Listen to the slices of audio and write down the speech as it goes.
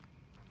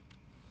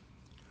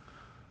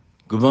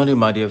Good morning,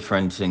 my dear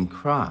friends in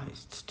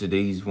Christ.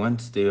 Today is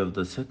Wednesday of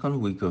the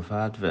second week of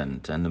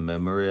Advent and the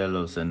memorial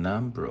of St.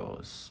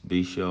 Ambrose,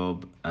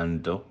 Bishop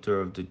and Doctor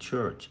of the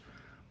Church.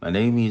 My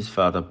name is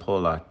Fada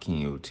Paul.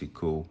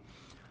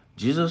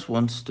 Jesus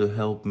wants to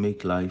help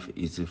make life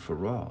easy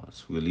for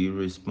us. Will you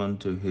respond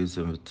to his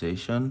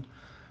invitation?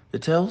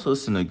 It tells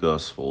us in the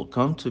Gospel,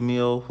 "Come to me,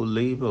 all who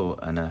labor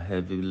and are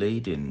heavy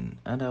laden,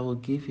 and I will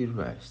give you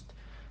rest.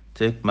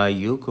 Take my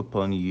yoke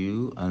upon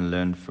you and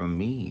learn from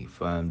me,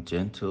 for I am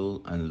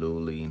gentle and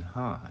lowly in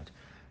heart,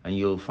 and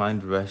you'll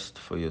find rest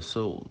for your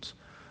souls.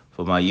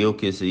 For my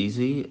yoke is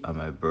easy and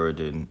my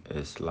burden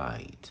is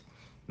light."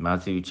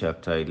 Matthew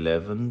chapter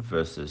 11,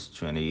 verses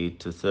 28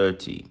 to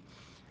 30.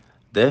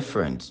 Dear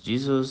friends,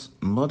 Jesus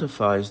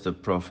modifies the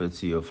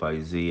prophecy of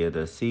Isaiah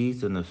that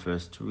says in the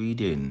first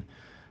reading,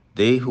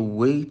 "They who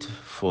wait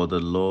for the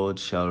Lord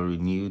shall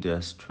renew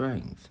their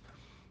strength.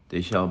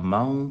 They shall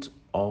mount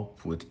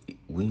up with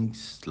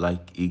wings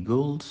like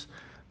eagles.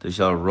 They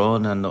shall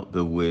run and not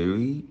be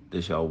weary.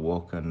 They shall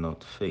walk and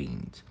not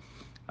faint."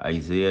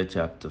 Isaiah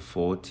chapter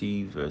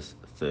 40, verse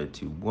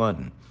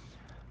 31.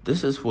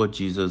 This is what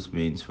Jesus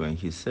means when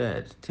he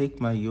said,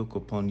 "Take my yoke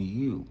upon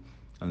you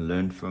and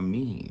learn from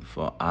me,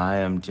 for I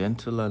am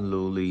gentle and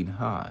lowly in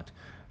heart,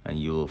 and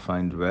you will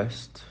find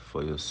rest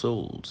for your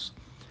souls."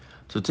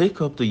 To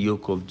take up the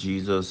yoke of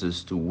Jesus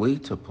is to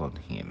wait upon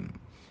him.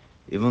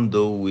 Even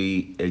though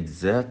we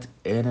exert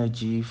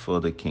energy for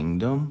the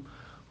kingdom,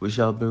 we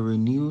shall be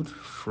renewed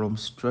from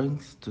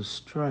strength to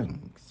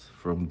strength,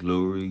 from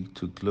glory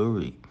to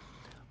glory.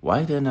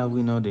 Why then are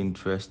we not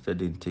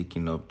interested in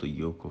taking up the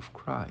yoke of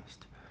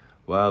Christ?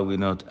 Why are we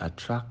not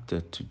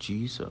attracted to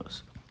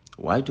Jesus?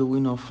 Why do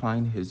we not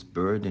find his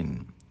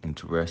burden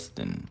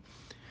interesting?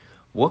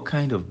 What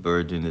kind of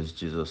burden is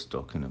Jesus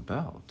talking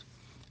about?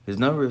 He's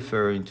not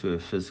referring to a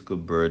physical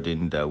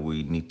burden that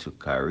we need to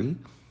carry.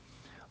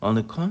 On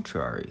the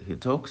contrary, he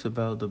talks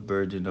about the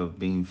burden of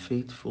being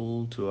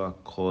faithful to our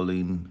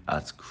calling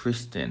as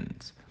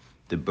Christians,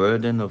 the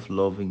burden of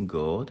loving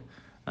God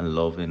and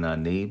loving our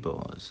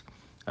neighbors.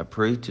 I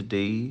pray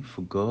today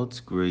for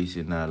God's grace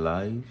in our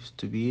lives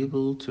to be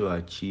able to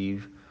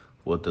achieve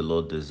what the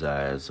Lord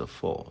desires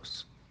of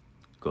us.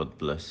 God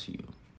bless you.